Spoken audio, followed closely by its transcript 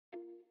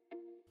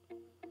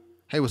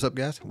Hey, what's up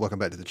guys? Welcome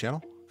back to the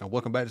channel, and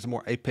welcome back to some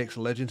more Apex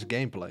Legends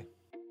gameplay.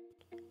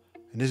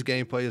 And this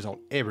gameplay is on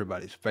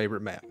everybody's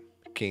favorite map,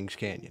 Kings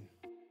Canyon.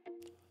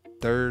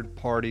 Third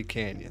Party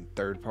Canyon,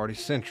 Third Party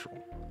Central.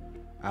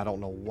 I don't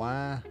know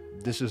why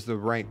this is the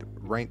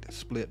ranked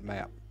split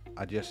map.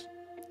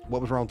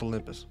 What was wrong with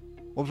Olympus?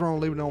 What was wrong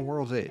with leaving it on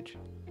World's Edge?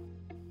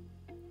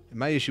 And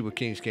my issue with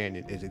Kings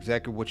Canyon is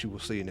exactly what you will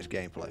see in this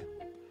gameplay.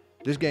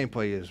 This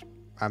gameplay is,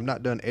 I'm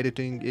not done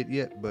editing it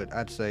yet, but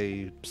I'd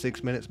say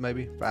 6 minutes,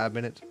 maybe 5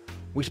 minutes.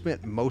 We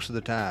spent most of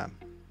the time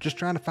just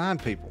trying to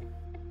find people.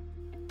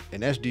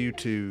 And that's due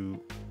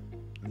to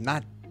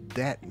not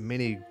that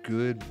many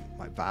good,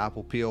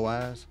 viable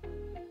POIs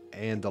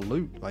and the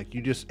loot.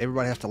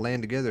 Everybody has to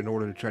land together in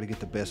order to try to get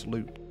the best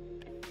loot.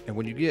 And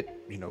when you get,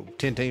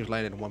 10 teams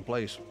landed in one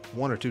place,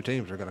 1 or 2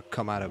 teams are going to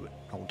come out of it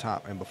on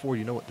top. And before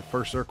you know it, the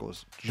first circle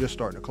is just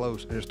starting to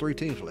close, and there's 3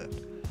 teams left.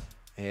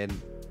 And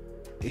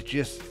it's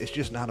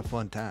just not a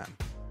fun time.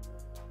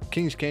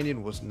 Kings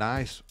Canyon was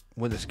nice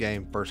when this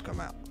game first came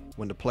out.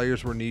 When the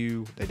players were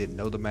new, they didn't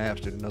know the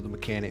maps, didn't know the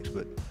mechanics,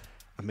 but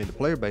the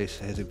player base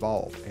has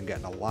evolved and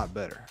gotten a lot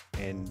better.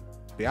 And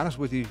to be honest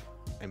with you,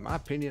 in my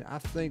opinion, I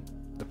think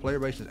the player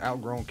base has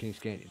outgrown Kings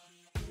Canyon.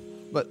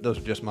 But those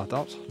are just my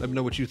thoughts. Let me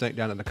know what you think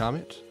down in the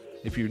comments.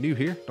 If you're new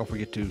here, don't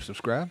forget to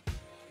subscribe.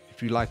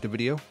 If you liked the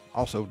video,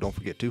 also don't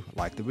forget to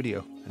like the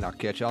video. And I'll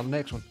catch y'all on the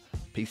next one.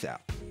 Peace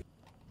out.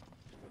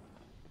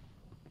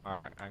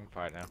 Alright, I can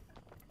fight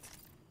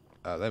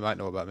now. They might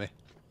know about me.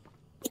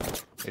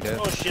 Hey, Dad.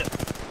 Oh shit!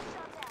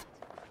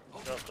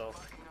 Jumped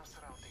off.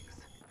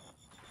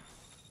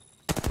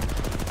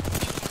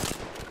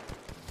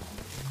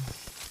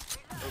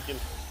 Looking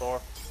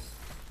far.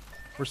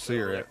 Where's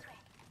Seer at?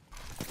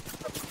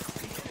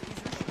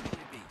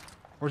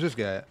 Where's this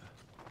guy at?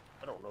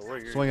 I don't know where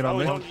you're. Swinging on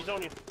me? He's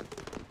on you.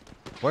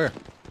 Where?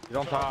 He's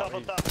on top.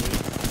 On top.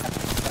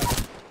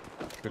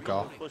 Good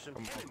call. Pushing.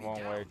 Come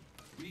long way.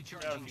 Yeah,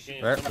 if you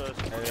can. There. Some of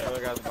us Hey, the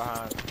other guy's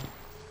behind.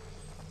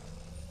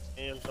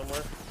 in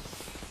somewhere.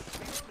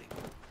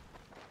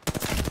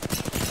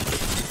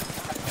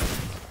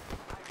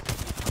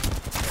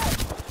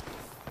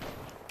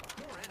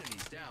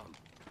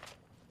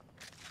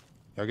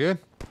 Y'all good?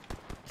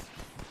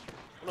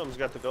 One of them's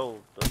got the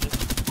gold.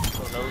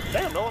 Oh, no.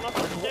 Damn, no one up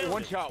there.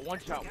 One shot,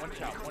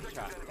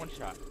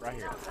 right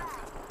here.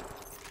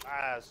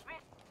 Eyes.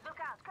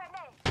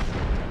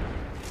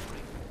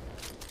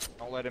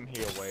 Don't let him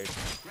heal, Wade.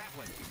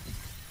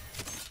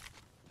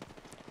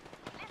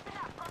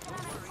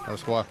 Another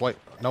squad. Wait,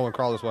 no one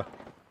crawl this way.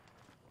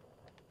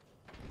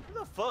 Who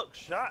the fuck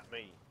shot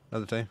me?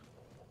 Another team.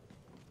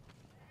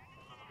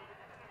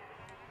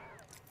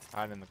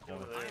 Hide in the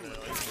corner. Over there,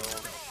 now, he's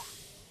gone.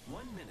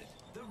 1 minute.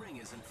 The ring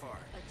isn't far.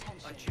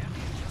 A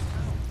champion just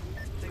found.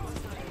 They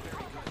must not be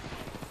very good.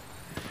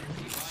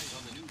 Keep eyes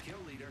on the new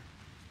kill leader.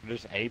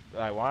 Just ape.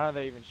 Like, why are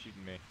they even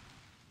shooting me?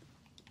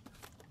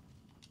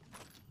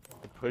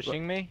 They're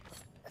pushing me?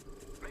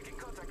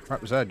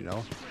 Right beside you,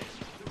 Noah.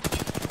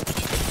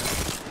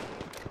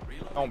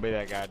 Don't be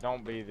that guy.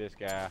 Don't be this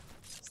guy.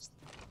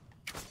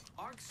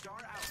 Arc star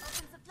out.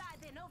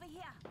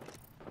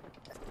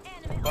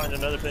 Find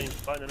another team.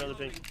 Find another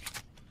team.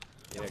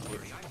 Yeah, Don't keep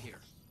worry, I'm here.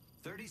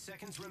 30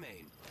 seconds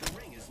remain. The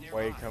ring is nearby.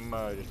 Wade, come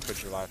just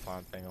put your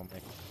lifeline thing on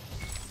me.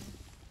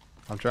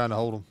 I'm trying to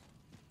hold him.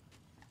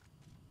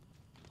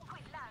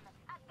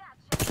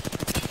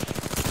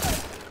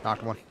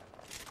 Knocked one.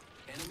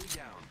 Enemy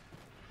down.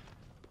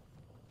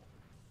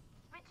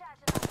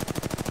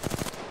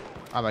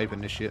 I'm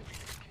aping this shit.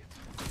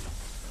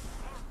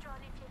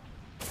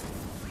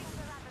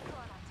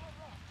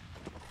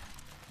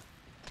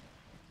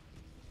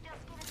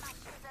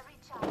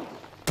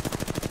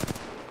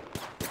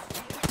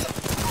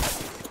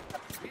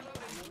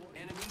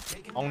 Enemy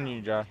taken On down.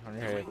 you, Josh. On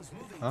your The head. ring's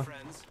moving, Huh?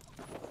 friends.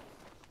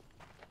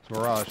 It's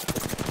Mirage.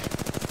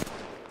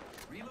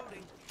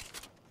 Reloading.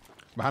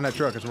 Behind that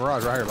truck. It's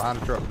Mirage right here. Behind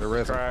the truck. They're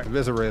res. Crack.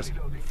 Vis a res.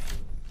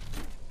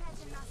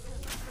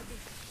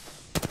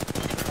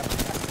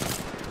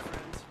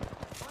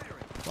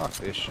 Firing. Fuck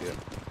this shit.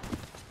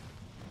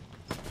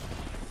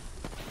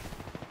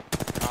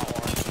 Not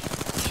one.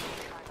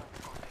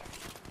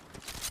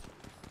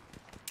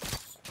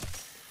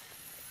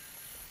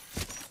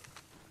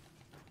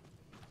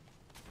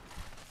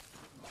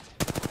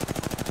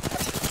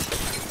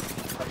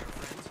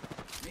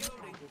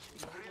 Reloading.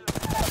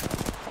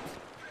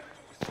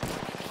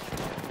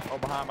 Oh,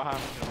 behind.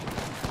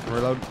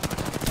 Reload.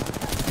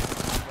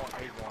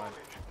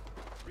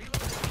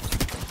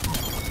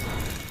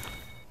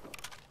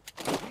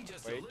 We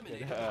just Wait,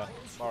 eliminated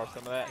borrow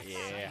some of that?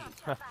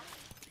 Yeah.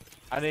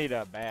 I need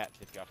bats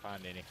if y'all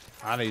find any.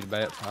 I need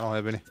bats. I don't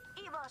have any.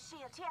 Evo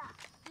shield here.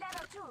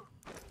 Level 2.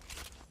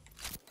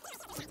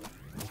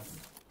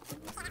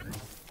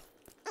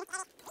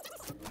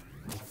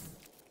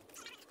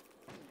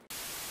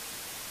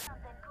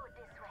 Something good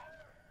this way.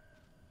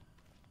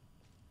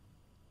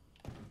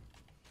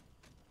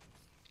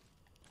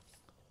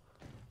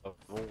 Oh,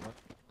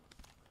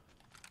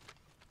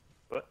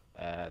 What?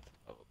 that's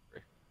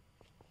over.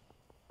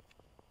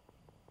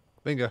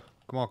 Bingo.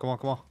 Come on, come on,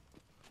 come on.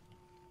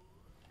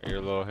 You're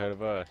a little ahead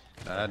of us.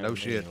 No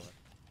shit.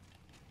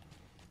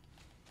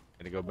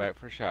 Gonna go back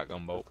for a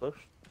shotgun bolt. Close.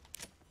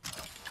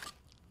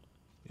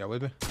 Y'all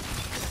with me?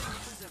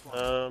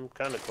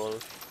 Kind of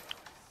close.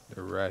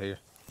 They're right here.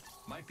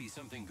 Might be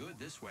something good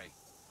this way.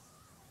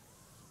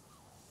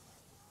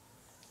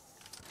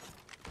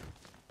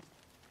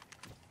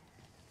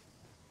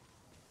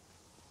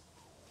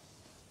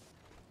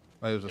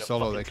 Oh, it was a Yep,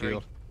 solo they fucking tree.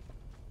 killed.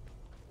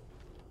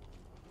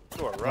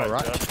 You are right.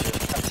 Alright. Josh.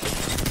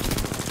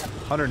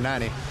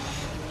 190.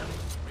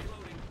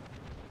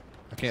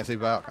 I can't see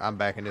Valk. I'm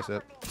backing this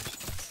up.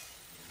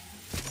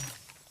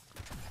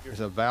 There's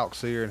a Valk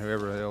Seer and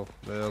whoever the hell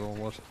the other one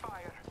was.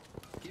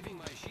 Giving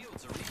my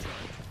shields a recharge.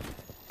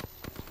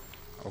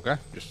 Okay,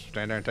 just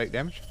stand there and take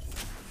damage.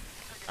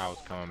 I was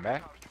coming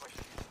back.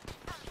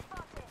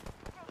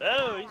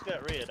 Oh, he's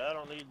got red. I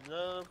don't need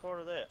none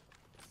part of that.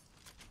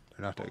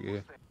 They're not that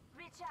good.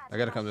 Recharge. I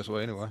gotta come this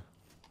way anyway.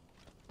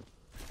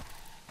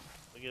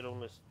 We get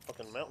on this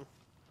fucking mountain.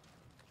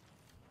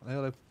 What the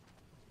hell they...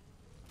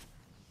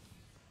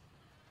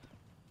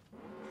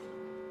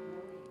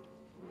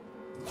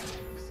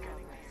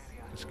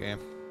 Scam.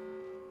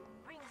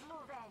 Rings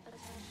moving.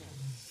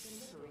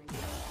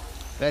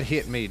 That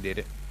hit me, did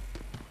it?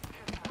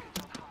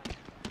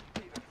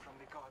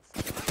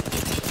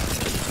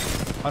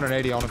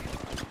 $180 on him.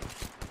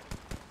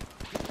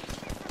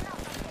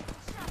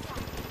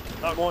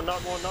 Not one,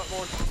 not one, not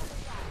one.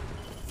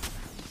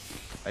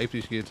 Ape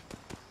these kids.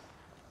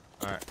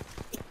 Alright.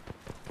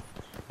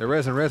 They're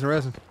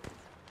resin.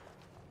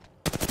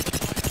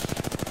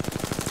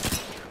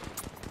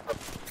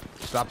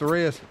 Stop the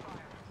res.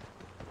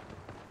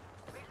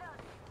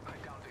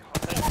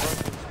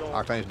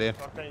 Octane's dead.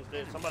 Octane's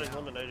dead. Somebody's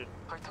eliminated.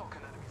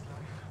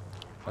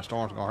 That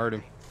storm's gonna hurt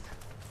him.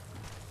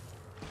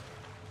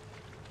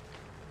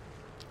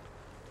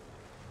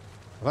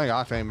 I think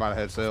Octane might have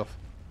had self.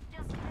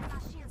 Just giving my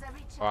shields a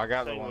recharge. Oh, I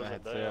got the Octane one that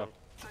wasn't had down. self.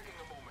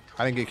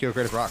 I didn't get kill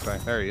credit for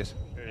Octane. There he is.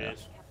 There he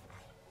is.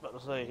 About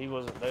to say he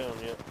wasn't down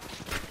yet.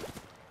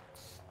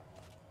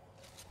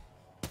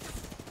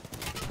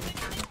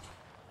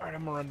 Alright,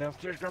 I'm gonna run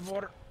downstairs, grab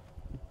water.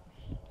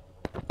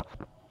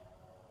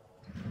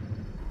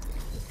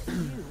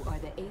 You are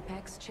the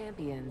Apex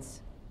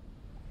champions.